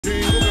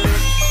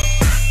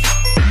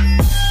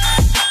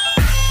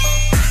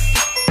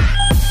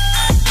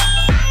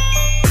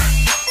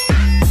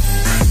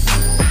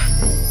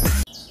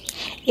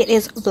It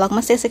is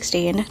Vlogmas Day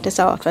 16. This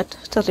outfit,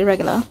 totally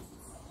regular.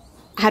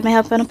 I had my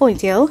hair up in a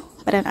ponytail,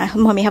 but then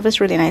mommy have this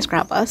really nice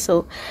grabber,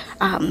 so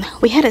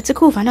we headed to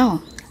Cuba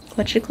now.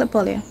 Watch the clip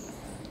earlier.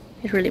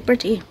 It's really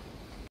pretty.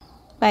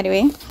 By the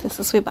way, this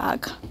is my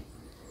bag.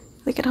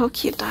 Look at how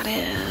cute that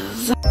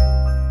is.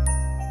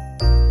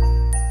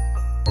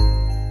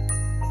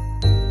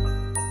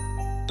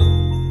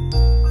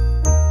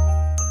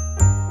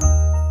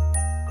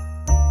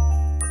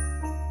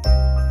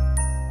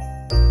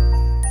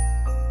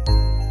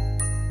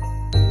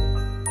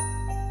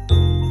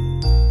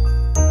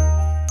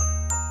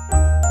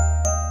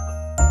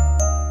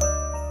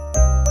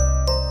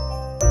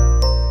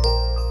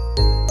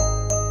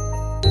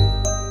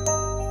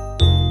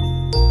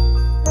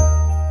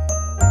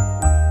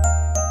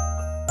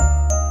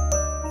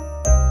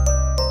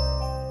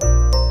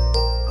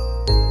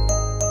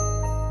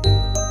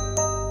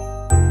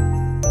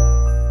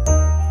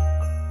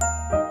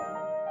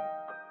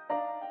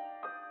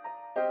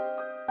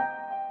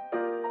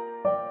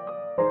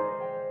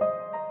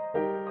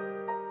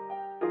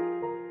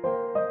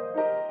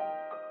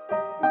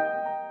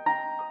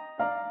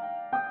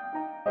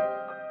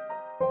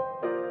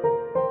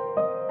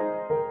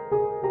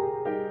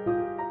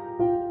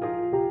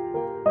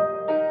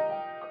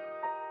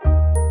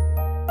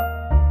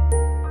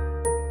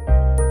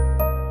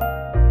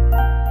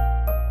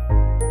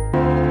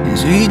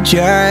 As we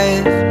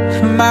drive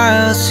for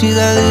miles to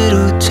that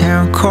little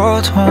town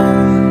called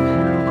home,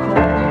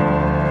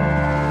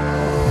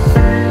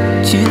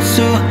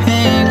 tinsel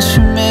hangs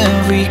from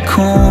every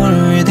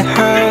corner of the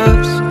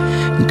house,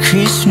 and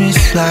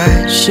Christmas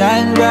lights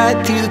shine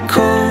bright through the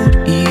cold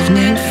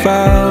evening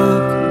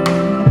fog.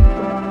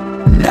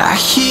 And I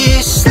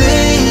hear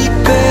sleigh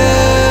bells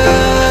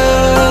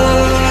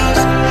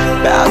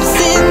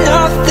bouncing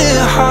off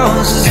the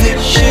halls as the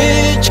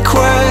church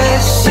choir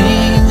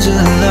sings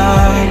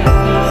along.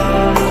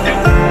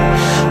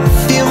 I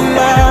feel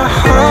my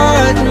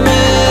heart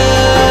melt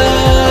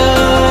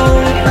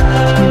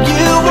when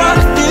you walk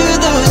through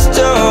those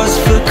doors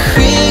for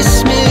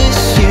Christmas.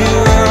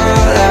 You're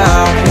all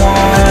I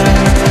want.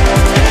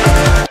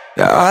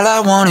 Yeah, all I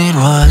wanted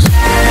was you.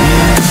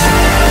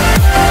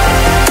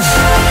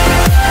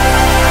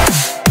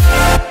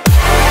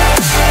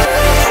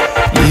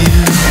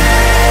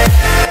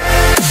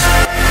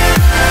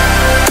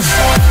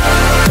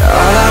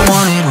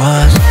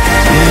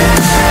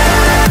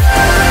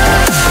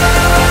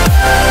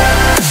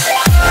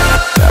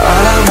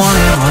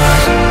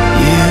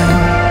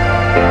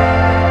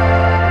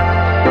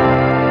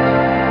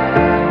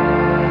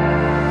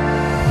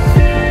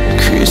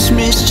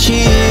 Christmas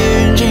cheer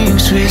and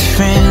drinks with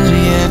friends we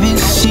haven't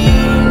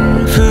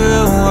seen for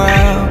a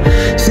while,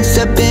 since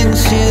I've been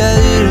to that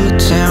little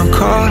town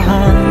called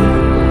home.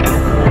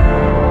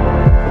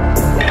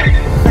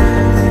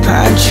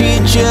 Pine tree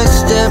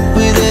dressed up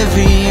with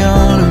every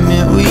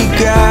ornament we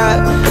got,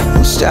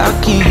 and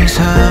stockings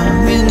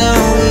hung with no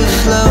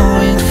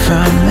overflowing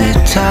from the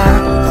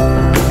top.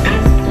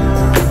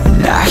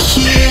 And I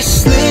hear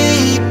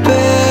sleigh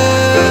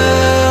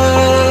bells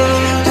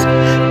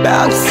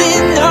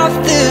bouncing off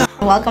the.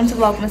 Welcome to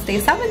Vlogmas Day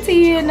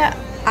 17.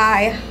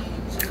 I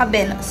have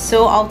been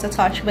so out of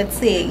touch with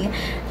saying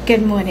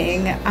good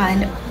morning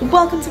and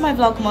welcome to my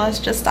Vlogmas.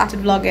 Just started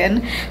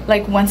vlogging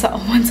like once out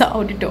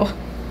the door.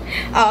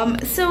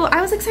 So I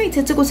was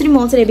excited to go to the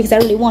mall today because I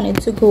really wanted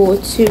to go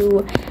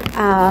to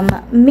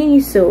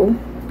Miniso.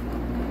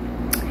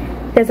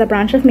 There's a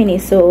branch of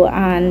Miniso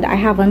and I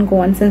haven't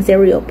gone since they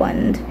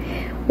reopened.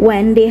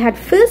 When they had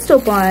first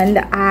opened,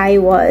 I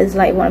was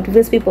like one of the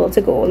first people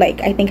to go.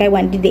 Like I think I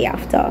went the day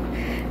after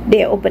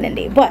their opening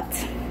day, but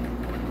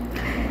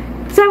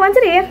so I went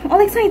today, all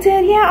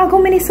excited. Yeah, I'll go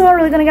Miniso,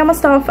 really gonna get my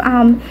stuff.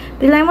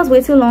 The line was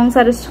way too long, so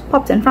I just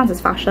popped in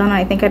Francis Fashion.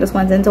 I think I just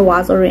went into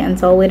Was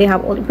Oriental where they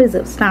have all the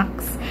preserved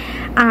snacks,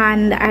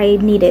 and I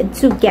needed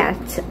to get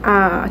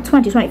a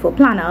 2024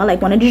 planner,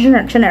 like one of the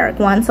generic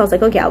ones. So I was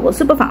like, okay, I'll go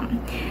Superfam.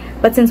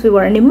 But since we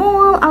were in the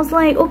mall, I was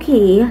like,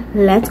 okay,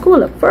 let's go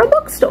look for a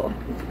bookstore.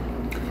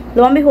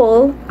 Lo and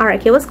behold,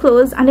 RK was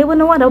closed and there were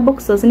no other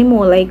bookstores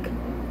anymore. Like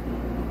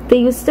there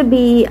used to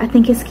be, I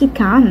think it's Keep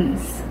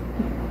Cans.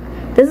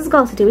 This is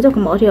Girl City we're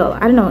talking about here.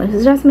 I don't know, is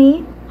it just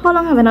me? How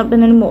long have I not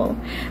been in the mall?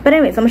 But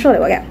anyways, I'm sure they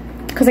will get,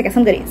 because I get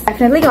some goodies.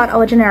 Definitely got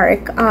our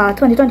generic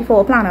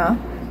 2024 planner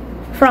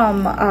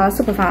from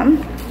Superfam,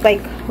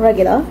 like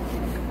regular.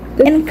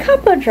 In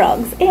Copper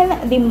Drugs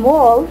in the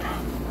mall.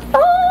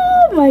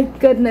 Oh my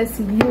goodness,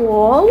 you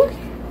all.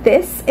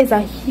 This is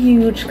a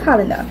huge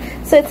calendar.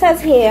 So it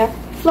says here,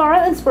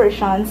 Floral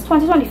Inspirations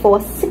 2024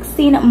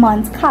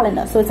 16-month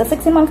calendar. So it's a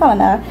 16-month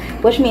calendar,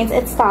 which means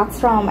it starts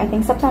from I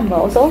think September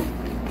also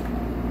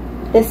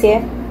this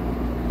year.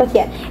 But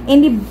yeah,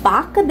 in the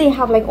back they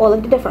have like all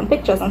of the different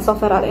pictures and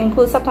stuff like that. It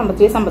includes September to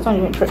December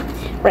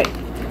 2023. Right,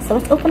 so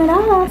let's open it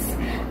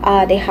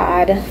up. They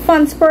had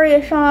fun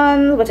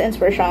inspirations, which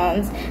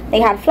inspirations? They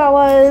had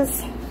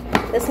flowers.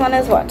 This one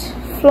is what?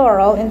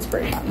 Floral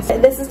inspirations.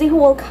 This is the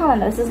whole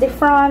calendar. This is the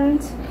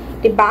front,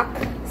 the back,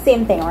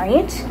 same thing,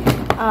 right?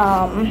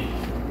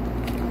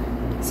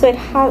 So So it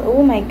has,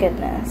 oh my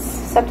goodness,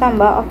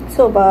 September,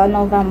 October,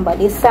 November,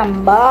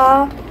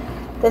 December.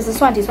 This is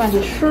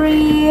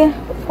 2023,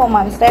 4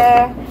 months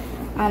there.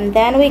 And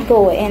then we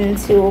go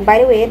into, by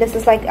the way, this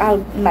is like a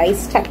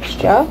nice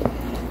texture.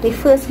 The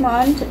first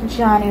month,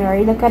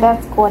 January, look at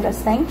that gorgeous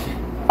thing.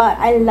 But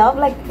I love,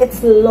 like,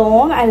 it's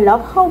long. I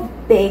love how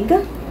big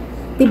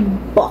the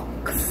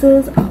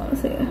boxes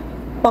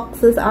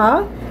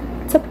are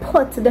to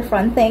put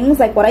different things,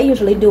 like what I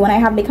usually do when I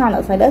have the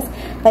candles like this.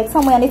 Like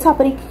somewhere on the top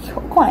of the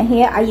corner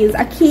here, I use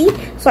a key,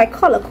 so I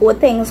color code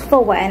things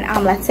for when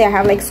let's say I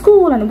have like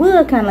school and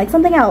work and like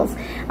something else.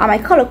 I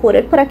color code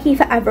it, put a key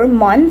for every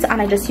month, and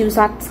I just use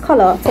that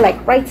color to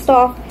like write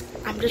stuff.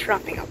 I'm just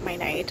wrapping up my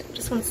night.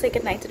 Just want to say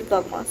good night to the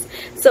Vlogmas.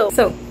 So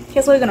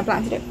here's what we're gonna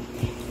plan to do.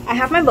 I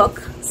have my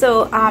book.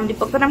 So the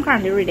book that I'm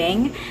currently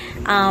reading,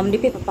 The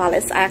Paper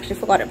Palace, I actually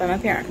forgot it by my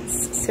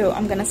parents. So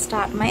I'm gonna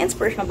start my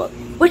inspirational book,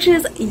 which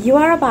is You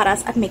Are a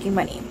Badass at Making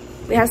Money.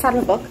 We have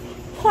started the book.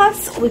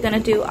 Plus we're gonna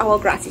do our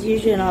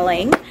gratitude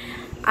journaling.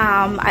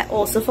 I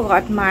also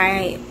forgot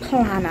my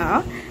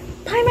planner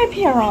by my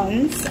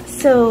parents,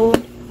 so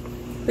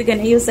we're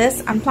gonna use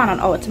this and plan on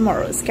our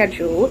tomorrow's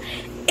schedule.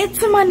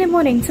 It's a Monday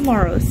morning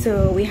tomorrow,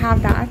 so we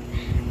have that,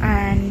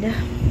 and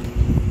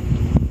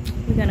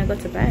we're gonna go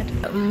to bed.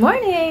 Good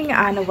morning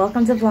and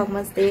welcome to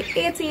Vlogmas day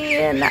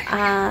 18.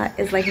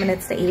 It's like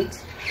minutes to 8.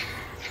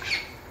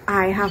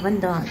 I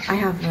haven't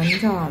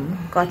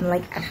gotten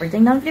like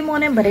everything done for the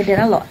morning, but I did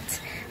a lot.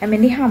 I'm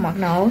in the hammock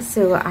now,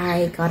 so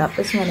I got up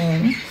this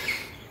morning.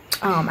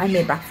 I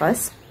made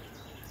breakfast.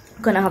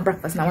 Gonna have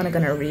breakfast now and I'm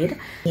gonna read.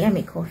 I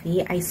make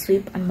coffee, I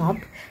sweep and mop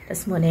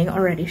this morning,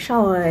 already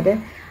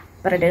showered,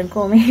 but I didn't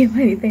comb my hair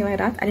or anything like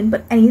that. I didn't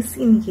put any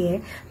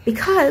skincare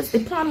because the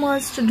plan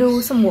was to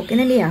do some walking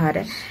in the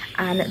yard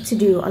and to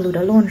do a load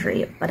of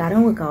laundry, but that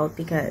didn't work out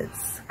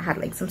because I had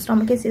like some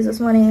stomach issues this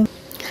morning.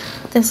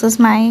 This is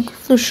my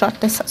flu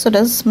shot. This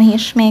is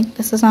mahish make.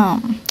 This is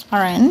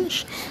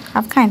orange. I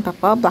have cayenne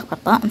pepper, black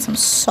pepper, and some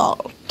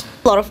salt.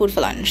 A lot of food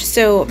for lunch.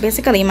 So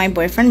basically my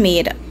boyfriend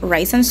made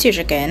rice and stew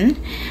chicken.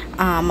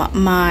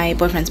 My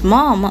boyfriend's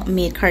mom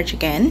made curry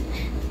chicken,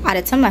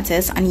 added some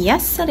lettuce, and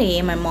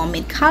yesterday my mom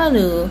made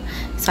callaloo.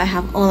 So I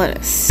have all of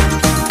this.